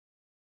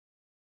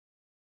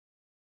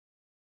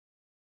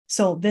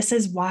So this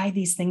is why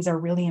these things are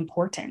really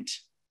important.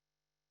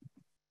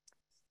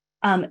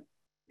 A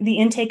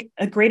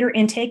greater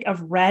intake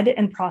of red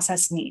and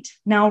processed meat.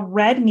 Now,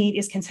 red meat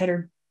is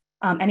considered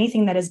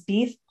anything that is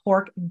beef,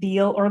 pork,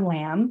 veal, or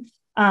lamb.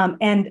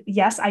 And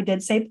yes, I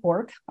did say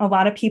pork. A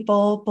lot of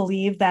people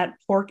believe that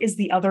pork is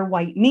the other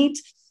white meat.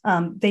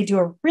 They do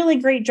a really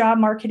great job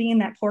marketing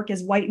that pork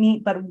is white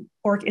meat, but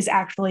pork is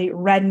actually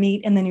red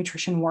meat in the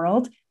nutrition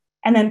world.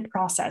 And then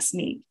processed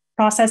meat.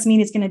 Processed meat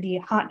is going to be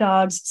hot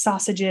dogs,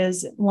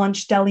 sausages,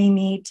 lunch deli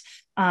meat,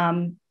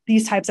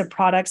 these types of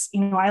products.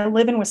 I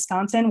live in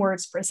Wisconsin where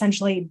it's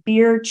essentially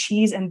beer,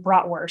 cheese, and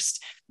bratwurst,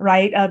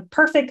 right? A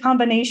perfect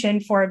combination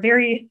for a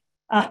very,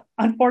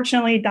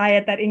 unfortunately,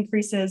 diet that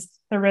increases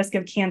the risk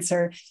of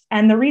cancer.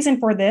 And the reason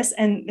for this,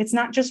 and it's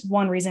not just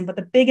one reason, but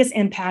the biggest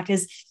impact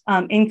is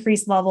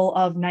increased level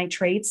of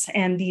nitrates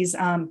and these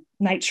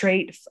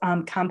nitrate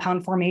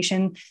compound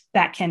formation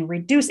that can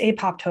reduce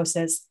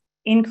apoptosis,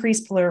 increase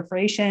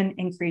proliferation,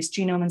 increase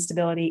genome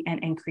instability,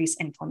 and increase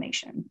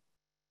inflammation.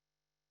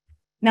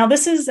 Now,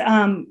 this is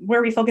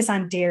where we focus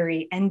on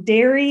dairy, and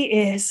dairy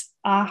is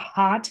a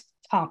hot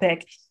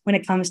topic when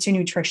it comes to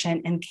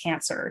nutrition and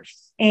cancer.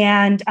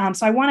 And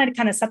so I wanted to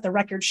kind of set the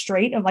record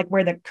straight of like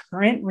where the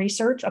current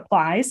research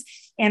applies.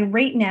 And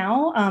right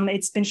now,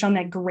 it's been shown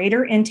that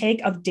greater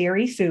intake of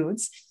dairy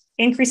foods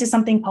increases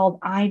something called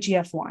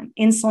IGF-1,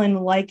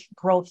 insulin-like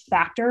growth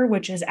factor,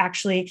 which is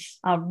actually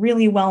a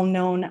really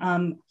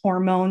well-known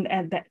hormone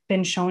that's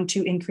been shown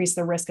to increase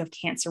the risk of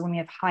cancer when we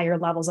have higher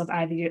levels of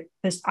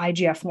this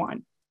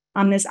IGF-1.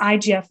 This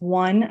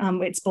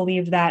IGF-1, it's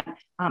believed that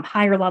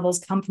higher levels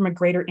come from a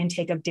greater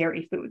intake of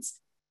dairy foods.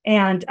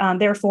 And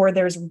therefore,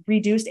 there's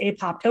reduced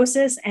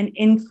apoptosis and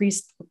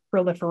increased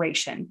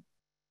proliferation.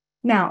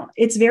 Now,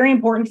 it's very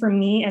important for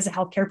me as a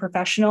healthcare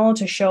professional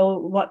to show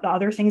what the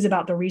other things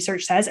about the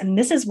research says. And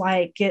this is why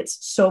it gets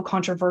so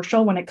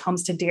controversial when it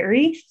comes to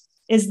dairy,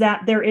 is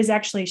that there is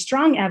actually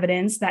strong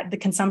evidence that the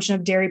consumption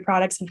of dairy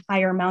products and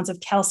higher amounts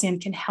of calcium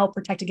can help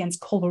protect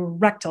against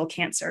colorectal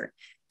cancer.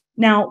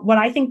 Now, what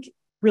I think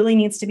really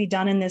needs to be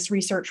done in this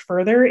research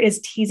further is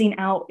teasing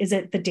out, is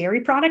it the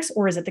dairy products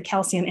or is it the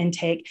calcium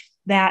intake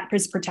that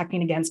is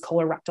protecting against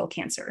colorectal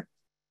cancer?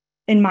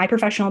 In my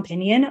professional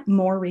opinion,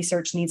 more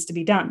research needs to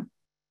be done.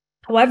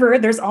 However,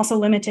 there's also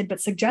limited but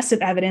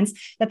suggestive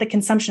evidence that the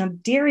consumption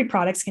of dairy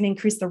products can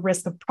increase the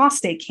risk of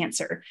prostate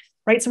cancer,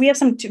 right? So we have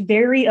some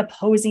very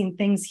opposing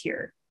things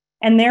here.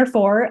 And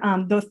therefore,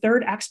 the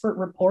third expert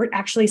report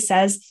actually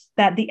says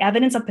that the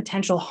evidence of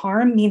potential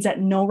harm means that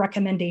no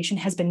recommendation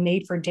has been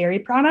made for dairy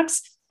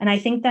products. And I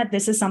think that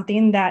this is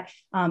something that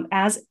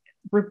as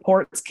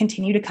reports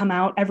continue to come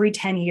out every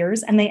 10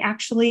 years, and they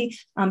actually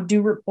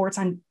do reports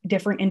on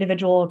different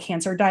individual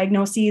cancer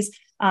diagnoses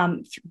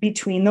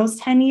between those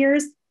 10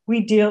 years, we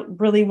do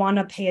really want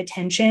to pay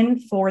attention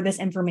for this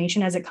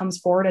information as it comes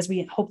forward, as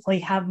we hopefully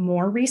have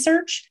more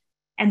research.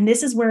 And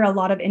this is where a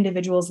lot of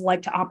individuals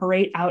like to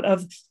operate out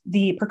of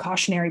the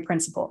precautionary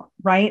principle,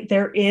 right?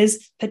 There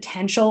is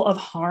potential of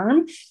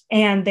harm,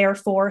 and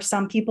therefore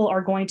some people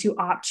are going to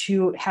opt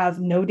to have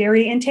no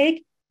dairy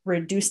intake,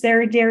 reduce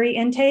their dairy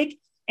intake.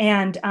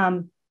 And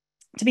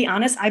to be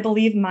honest, I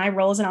believe my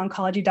role as an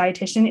oncology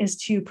dietitian is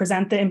to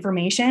present the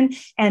information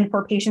and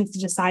for patients to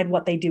decide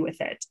what they do with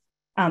it.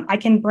 I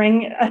can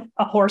bring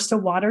a horse to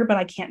water, but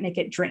I can't make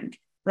it drink.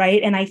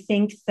 Right. And I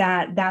think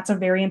that that's a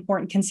very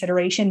important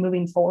consideration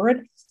moving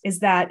forward, is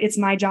that it's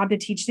my job to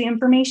teach the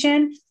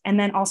information and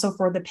then also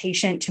for the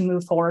patient to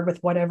move forward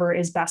with whatever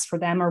is best for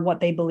them or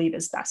what they believe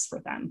is best for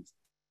them.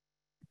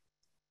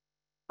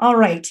 All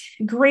right.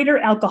 Greater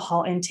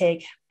alcohol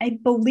intake. I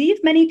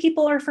believe many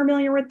people are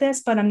familiar with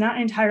this, but I'm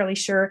not entirely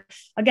sure.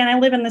 Again, I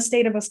live in the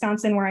state of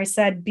Wisconsin where I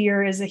said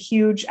beer is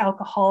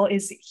alcohol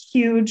is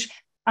huge.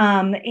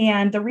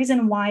 And the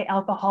reason why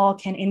alcohol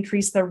can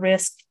increase the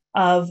risk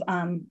of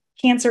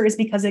cancer is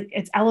because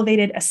it's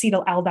elevated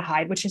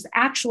acetaldehyde, which is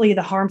actually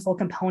the harmful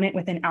component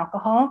within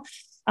alcohol.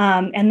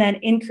 And then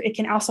it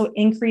can also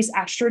increase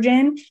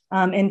estrogen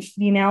in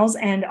females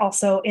and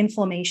also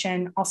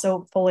inflammation,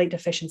 also folate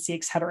deficiency,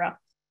 et cetera.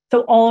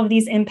 So all of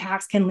these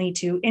impacts can lead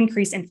to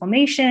increased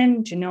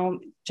inflammation,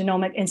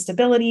 genomic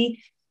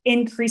instability,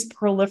 increased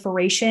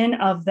proliferation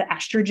of the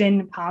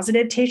estrogen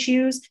positive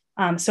tissues.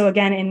 So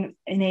again,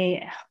 in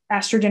a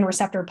estrogen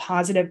receptor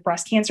positive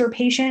breast cancer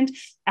patient,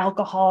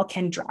 alcohol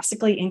can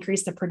drastically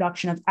increase the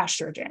production of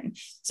estrogen.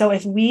 So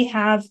if we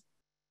have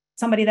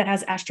somebody that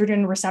has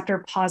estrogen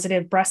receptor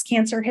positive breast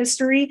cancer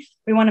history,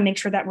 we want to make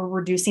sure that we're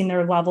reducing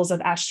their levels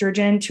of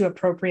estrogen to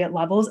appropriate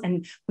levels.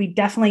 And we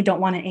definitely don't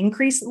want to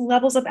increase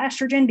levels of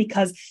estrogen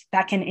because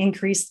that can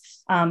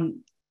increase,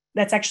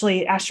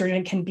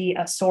 estrogen can be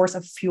a source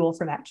of fuel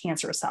for that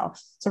cancer cell.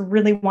 So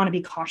really want to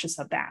be cautious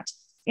of that.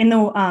 In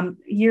the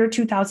year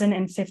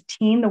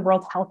 2015, the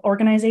World Health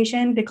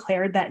Organization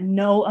declared that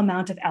no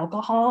amount of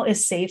alcohol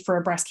is safe for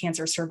a breast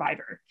cancer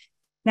survivor.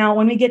 Now,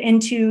 when we get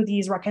into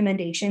these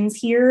recommendations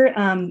here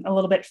a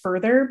little bit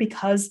further,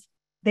 because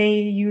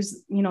they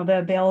use,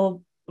 the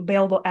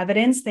available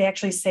evidence, they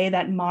actually say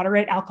that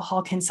moderate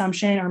alcohol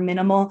consumption or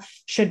minimal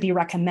should be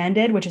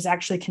recommended, which is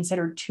actually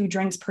considered 2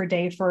 drinks per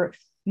day for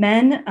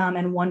men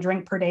and 1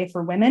 drink per day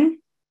for women.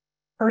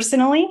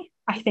 Personally,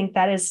 I think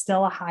that is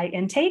still a high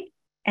intake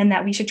and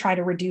that we should try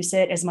to reduce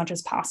it as much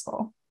as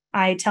possible.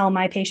 I tell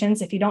my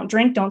patients, if you don't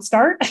drink, don't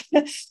start.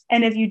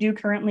 And if you do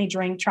currently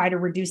drink, try to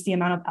reduce the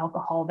amount of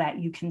alcohol that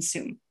you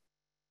consume.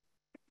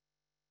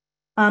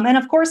 And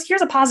of course,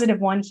 here's a positive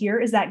one here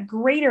is that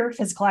greater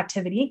physical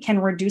activity can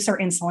reduce our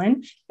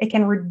insulin. It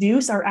can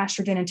reduce our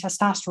estrogen and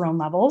testosterone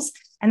levels,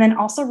 and then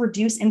also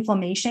reduce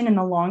inflammation in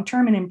the long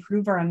term and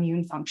improve our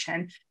immune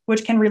function,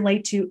 which can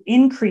relate to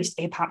increased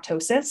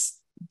apoptosis,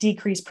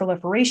 decreased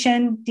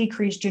proliferation,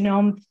 decreased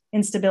genome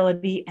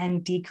instability,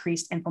 and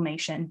decreased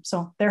inflammation.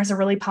 So there's a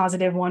really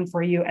positive one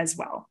for you as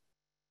well.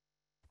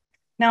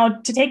 Now,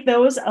 to take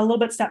those a little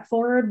bit step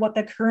forward, what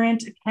the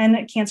current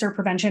 10 cancer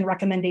prevention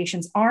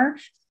recommendations are.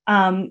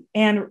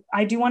 And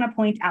I do want to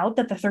point out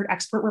that the third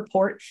expert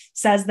report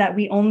says that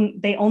the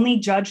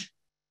only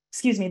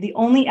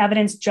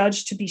evidence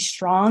judged to be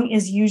strong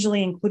is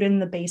usually included in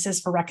the basis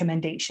for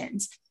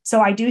recommendations.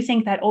 So I do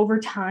think that over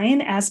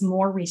time, as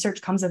more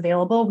research comes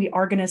available, we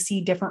are going to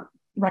see different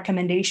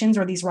recommendations,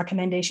 or these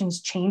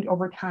recommendations change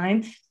over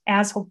time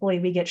as hopefully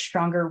we get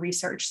stronger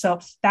research. So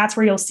that's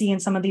where you'll see in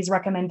some of these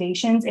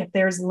recommendations, if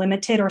there's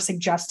limited or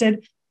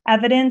suggested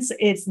evidence,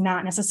 it's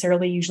not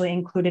necessarily usually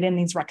included in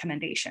these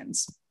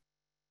recommendations.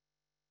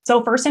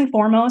 So first and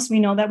foremost, we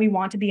know that we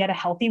want to be at a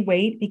healthy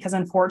weight because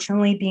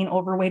unfortunately being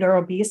overweight or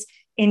obese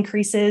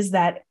increases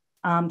that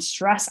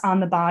stress on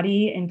the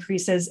body,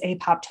 decreases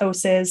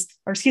apoptosis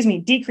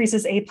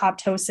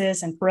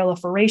and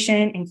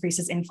proliferation,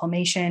 increases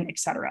inflammation,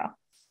 etc.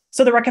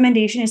 So the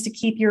recommendation is to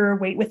keep your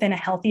weight within a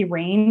healthy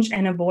range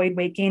and avoid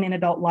weight gain in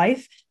adult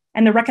life.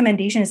 And the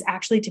recommendation is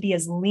actually to be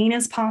as lean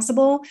as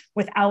possible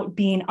without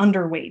being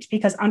underweight,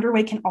 because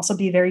underweight can also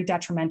be very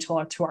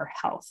detrimental to our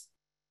health.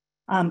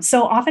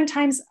 So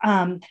oftentimes,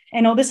 I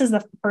know this is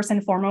the first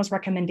and foremost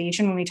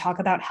recommendation when we talk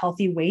about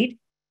healthy weight,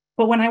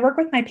 but when I work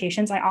with my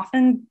patients, I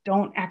often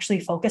don't actually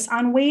focus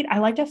on weight. I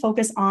like to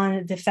focus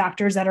on the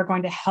factors that are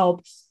going to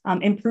help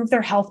improve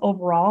their health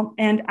overall.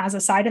 And as a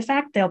side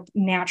effect, they'll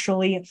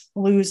naturally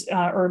lose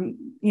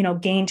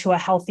gain to a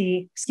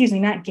healthy,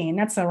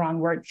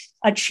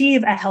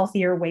 achieve a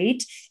healthier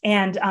weight.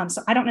 And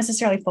so I don't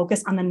necessarily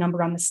focus on the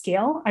number on the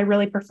scale. I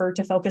really prefer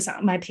to focus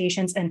on my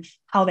patients and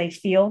how they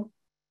feel.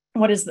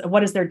 What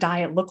does their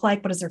diet look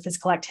like? What does their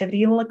physical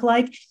activity look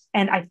like?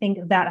 And I think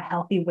that a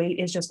healthy weight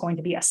is just going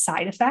to be a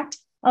side effect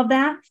of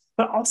that.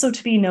 But also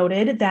to be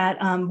noted that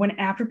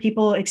after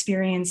people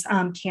experience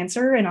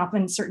cancer and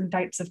often certain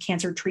types of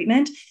cancer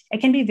treatment, it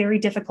can be very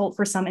difficult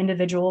for some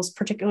individuals,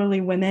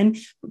 particularly women,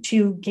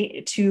 to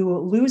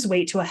lose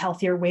weight to a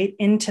healthier weight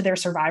into their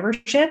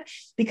survivorship,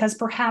 because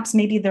perhaps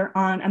maybe they're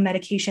on a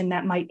medication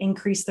that might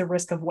increase the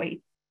risk of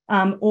weight.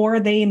 Or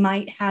they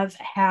might have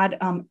had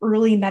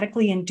early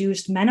medically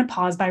induced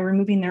menopause by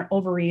removing their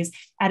ovaries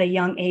at a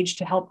young age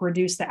to help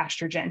reduce the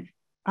estrogen.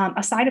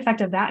 A side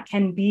effect of that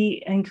can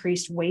be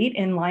increased weight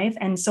in life.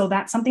 And so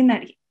that's something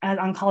that as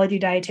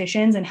oncology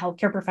dietitians and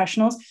healthcare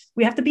professionals,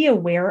 we have to be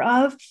aware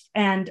of.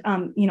 And,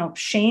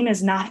 shame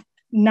is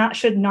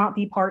should not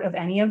be part of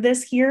any of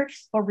this here,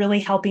 but really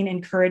helping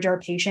encourage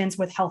our patients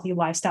with healthy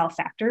lifestyle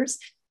factors.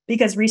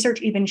 Because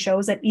research even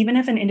shows that even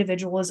if an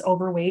individual is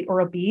overweight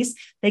or obese,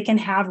 they can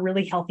have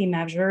really healthy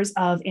measures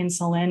of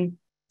insulin,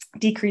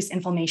 decreased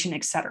inflammation,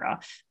 et cetera.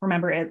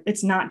 Remember,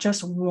 it's not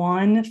just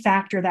one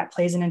factor that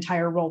plays an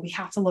entire role. We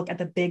have to look at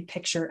the big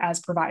picture as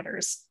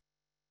providers.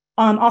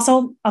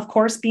 Also, of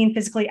course, being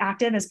physically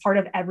active is part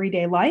of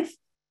everyday life.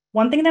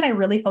 One thing that I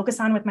really focus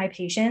on with my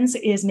patients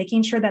is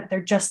making sure that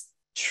they're just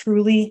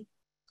truly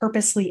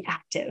purposely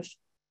active.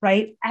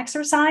 Right?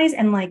 Exercise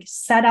and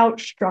set out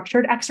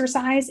structured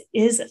exercise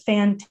is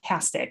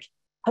fantastic.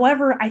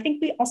 However, I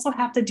think we also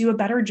have to do a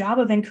better job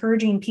of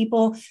encouraging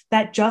people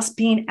that just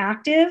being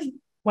active,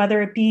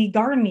 whether it be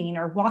gardening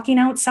or walking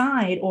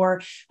outside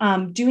or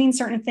doing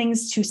certain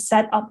things to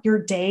set up your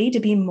day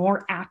to be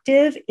more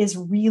active, is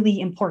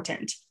really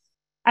important.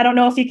 I don't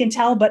know if you can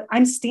tell, but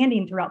I'm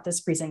standing throughout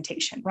this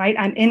presentation, right?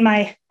 I'm in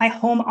my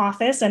home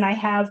office and I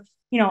have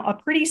a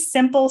pretty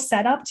simple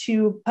setup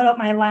to put up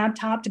my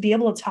laptop to be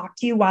able to talk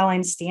to you while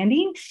I'm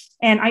standing.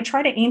 And I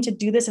try to aim to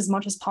do this as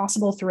much as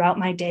possible throughout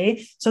my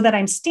day so that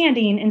I'm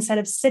standing instead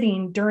of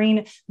sitting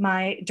during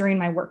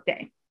my work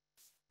day.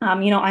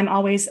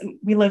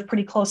 We live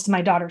pretty close to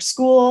my daughter's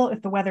school.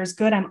 If the weather's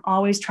good, I'm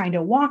always trying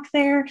to walk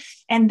there.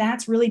 And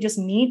that's really just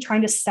me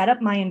trying to set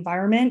up my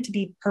environment to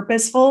be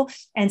purposeful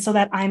and so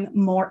that I'm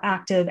more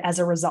active as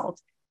a result.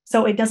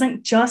 So it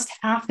doesn't just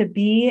have to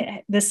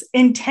be this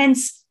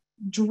intense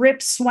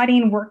drip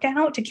sweating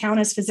workout to count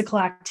as physical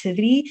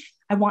activity.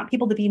 I want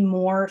people to be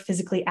more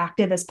physically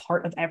active as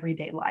part of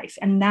everyday life.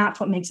 And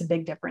that's what makes a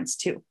big difference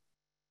too.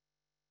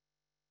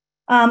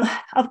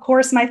 Of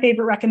course, my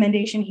favorite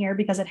recommendation here,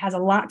 because it has a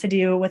lot to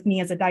do with me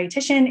as a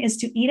dietitian, is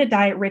to eat a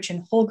diet rich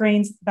in whole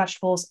grains,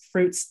 vegetables,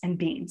 fruits, and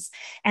beans.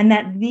 And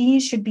that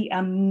these should be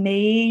a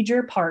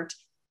major part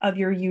of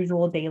your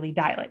usual daily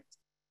diet.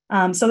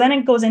 So then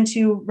it goes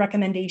into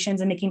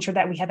recommendations and making sure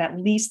that we have at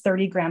least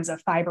 30 grams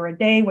of fiber a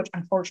day, which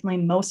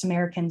unfortunately most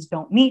Americans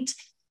don't meet.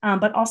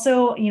 But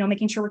also,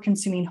 making sure we're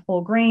consuming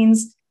whole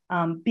grains,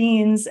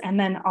 beans, and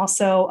then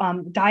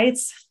also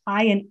diets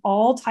high in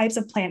all types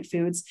of plant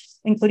foods,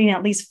 including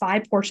at least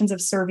 5 portions of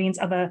servings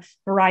of a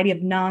variety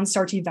of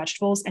non-starchy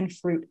vegetables and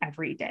fruit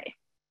every day.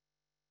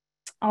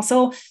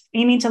 Also,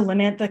 aiming to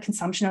limit the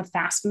consumption of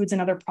fast foods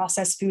and other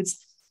processed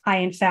foods high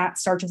in fat,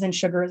 starches, and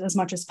sugars as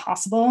much as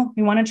possible.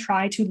 We want to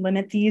try to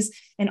limit these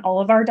in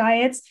all of our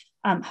diets.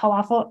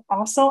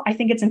 Also, I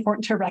think it's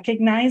important to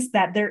recognize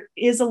that there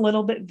is a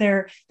little bit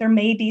there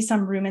may be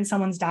some room in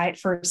someone's diet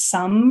for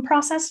some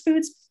processed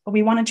foods, but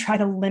we want to try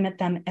to limit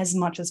them as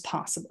much as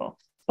possible.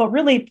 But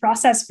really,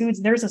 processed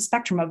foods, there's a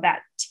spectrum of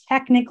that.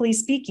 Technically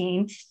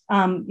speaking,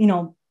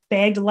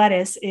 bagged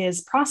lettuce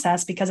is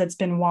processed because it's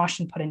been washed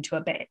and put into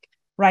a bag,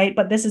 right?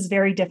 But this is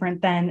very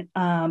different than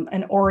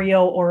an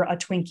Oreo or a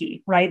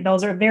Twinkie, right?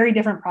 Those are very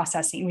different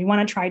processing. We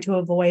want to try to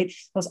avoid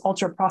those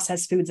ultra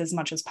processed foods as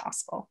much as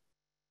possible.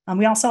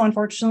 We also,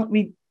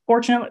 fortunately,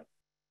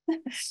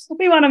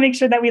 we want to make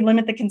sure that we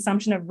limit the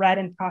consumption of red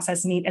and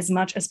processed meat as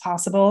much as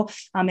possible.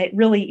 It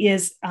really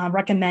is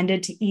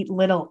recommended to eat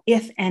little,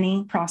 if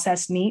any,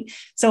 processed meat.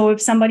 So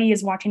if somebody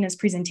is watching this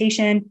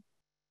presentation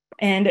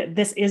and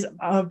this is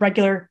a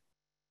regular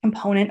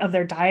component of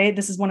their diet,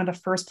 this is one of the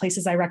first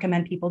places I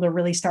recommend people to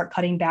really start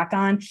cutting back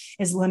on,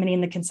 is limiting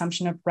the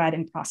consumption of red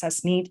and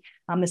processed meat.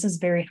 This is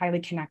very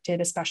highly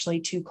connected, especially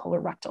to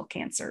colorectal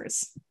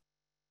cancers.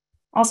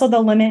 Also,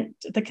 they'll limit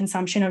the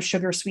consumption of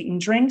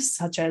sugar-sweetened drinks,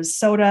 such as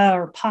soda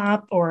or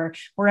pop, or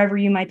wherever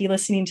you might be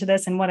listening to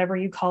this and whatever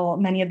you call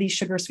many of these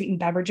sugar-sweetened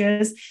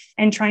beverages,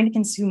 and trying to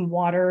consume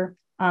water.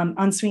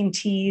 Unsweetened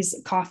teas,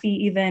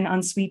 coffee, even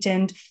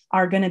unsweetened,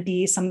 are going to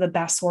be some of the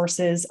best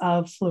sources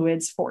of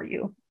fluids for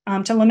you.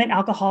 To limit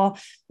alcohol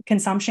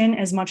consumption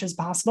as much as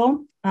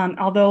possible.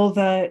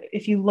 Although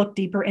if you look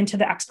deeper into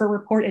the expert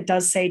report, it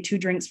does say 2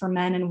 drinks for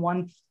men and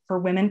 1 for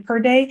women per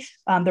day.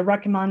 The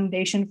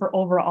recommendation for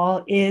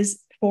overall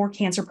is for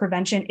cancer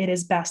prevention, it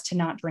is best to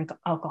not drink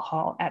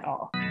alcohol at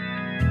all.